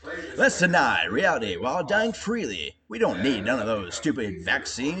Let's deny reality while dying freely. We don't need none of those stupid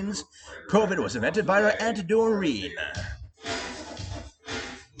vaccines. COVID was invented by our Aunt Doreen.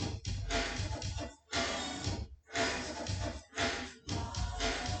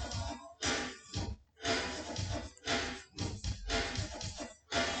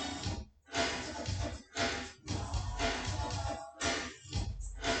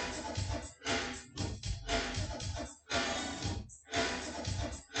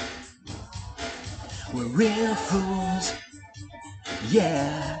 We're real fools.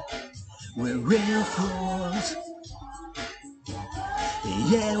 Yeah, we're real fools.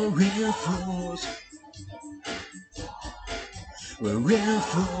 Yeah, we're real fools. We're real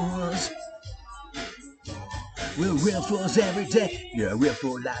fools. We're real fools every day. You're a real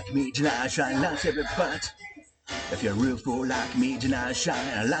fool like me, deny shine lights up your butt. If you're a real fool like me, deny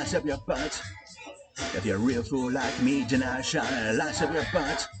shine lights up your butt. If you're a real fool like me, deny shine lights up your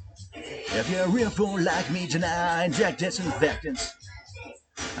butt. If you're a real fool like me, deny inject disinfectants.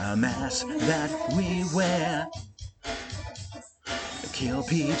 A mask that we wear kill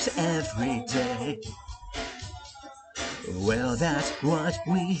peeps every day. Well, that's what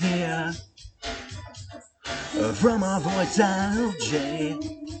we hear from our voice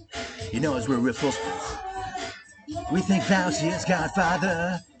LJ. You know, as we're real fools, we think Fauci is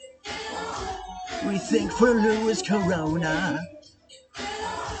Godfather. We think flu is Corona.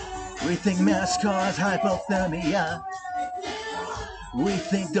 We think masks cause hypothermia. We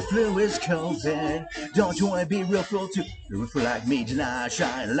think the flu is COVID. Don't you want to be a real fool too? You're a real fool like me, deny,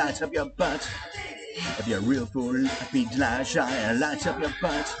 shine, lights up your butt. If you're a real fool like me, deny, shine, lights up your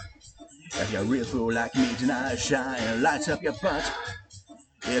butt. If you're a real fool like me, deny, shine, lights up your butt.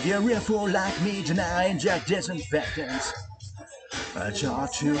 If you're a real fool like me, deny, inject disinfectants.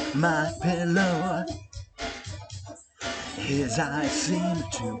 Talk to my pillow. His eyes seem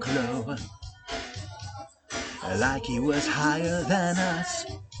to glow like he was higher than us.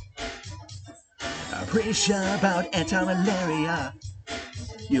 I'm pretty sure about anti-malaria.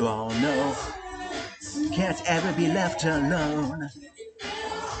 You all know, can't ever be left alone.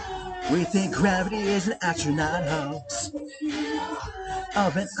 We think gravity is an astronaut hoax.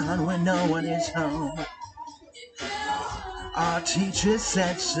 Off and on when no one is home. Our teachers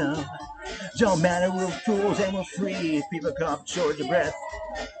said so. Don't matter, we're fools and we're free. People cough short of breath.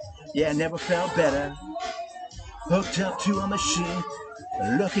 Yeah, never felt better. Hooked up to a machine,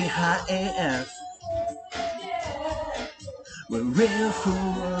 looking high AF. We're real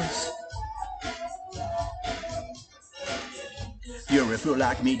fools. You're a real fool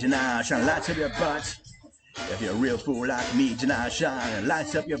like me, deny, shine lights up your butt. If you're a real fool like me, deny, shine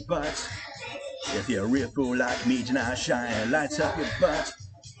lights up your butt. If you're a real fool like me, deny, shine lights up your butt.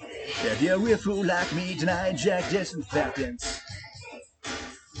 If you're a real fool like me, deny, inject disinfectants.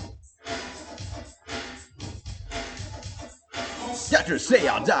 Doctors say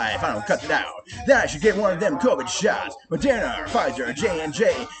I'll die if I don't cut it out. That I should get one of them COVID shots. Moderna, Pfizer,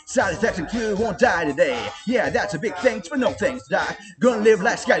 J&J. Side effects include won't die today. Yeah, that's a big thanks, but no thanks, Doc. Gonna live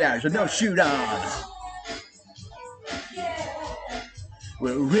like skydivers with no shoot-ons.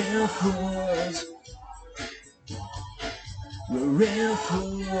 We're real fools. We're real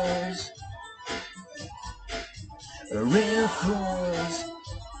fools. We're real fools.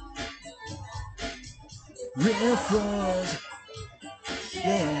 Real fools.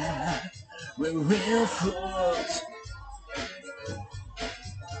 Yeah, we're real fools.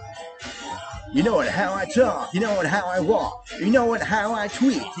 You know what, how I talk, you know what, how I walk, you know what, how I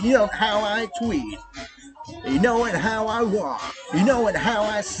tweet, you know how I tweet. You know what, how I walk, you know what, how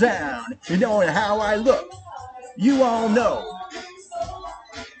I sound, you know what, how I look. You all know.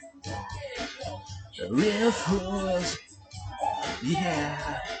 Real fools.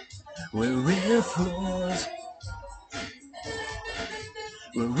 Yeah, we're real fools.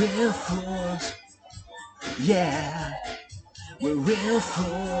 We're real fools. Yeah, we're real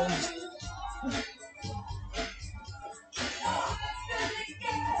fools.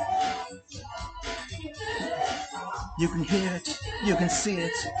 You can hear it, you can see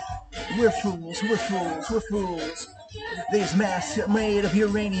it. We're fools, we're fools, we're fools. These masks are made of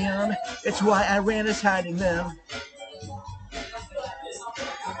uranium. It's why Iran is hiding them.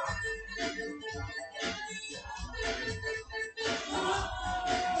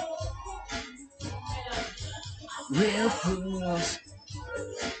 Real fools.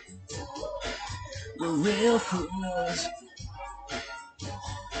 We're real fools.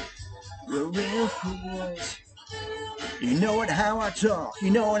 We're real fools. You know it how I talk,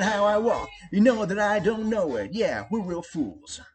 you know it how I walk, you know that I don't know it. Yeah, we're real fools.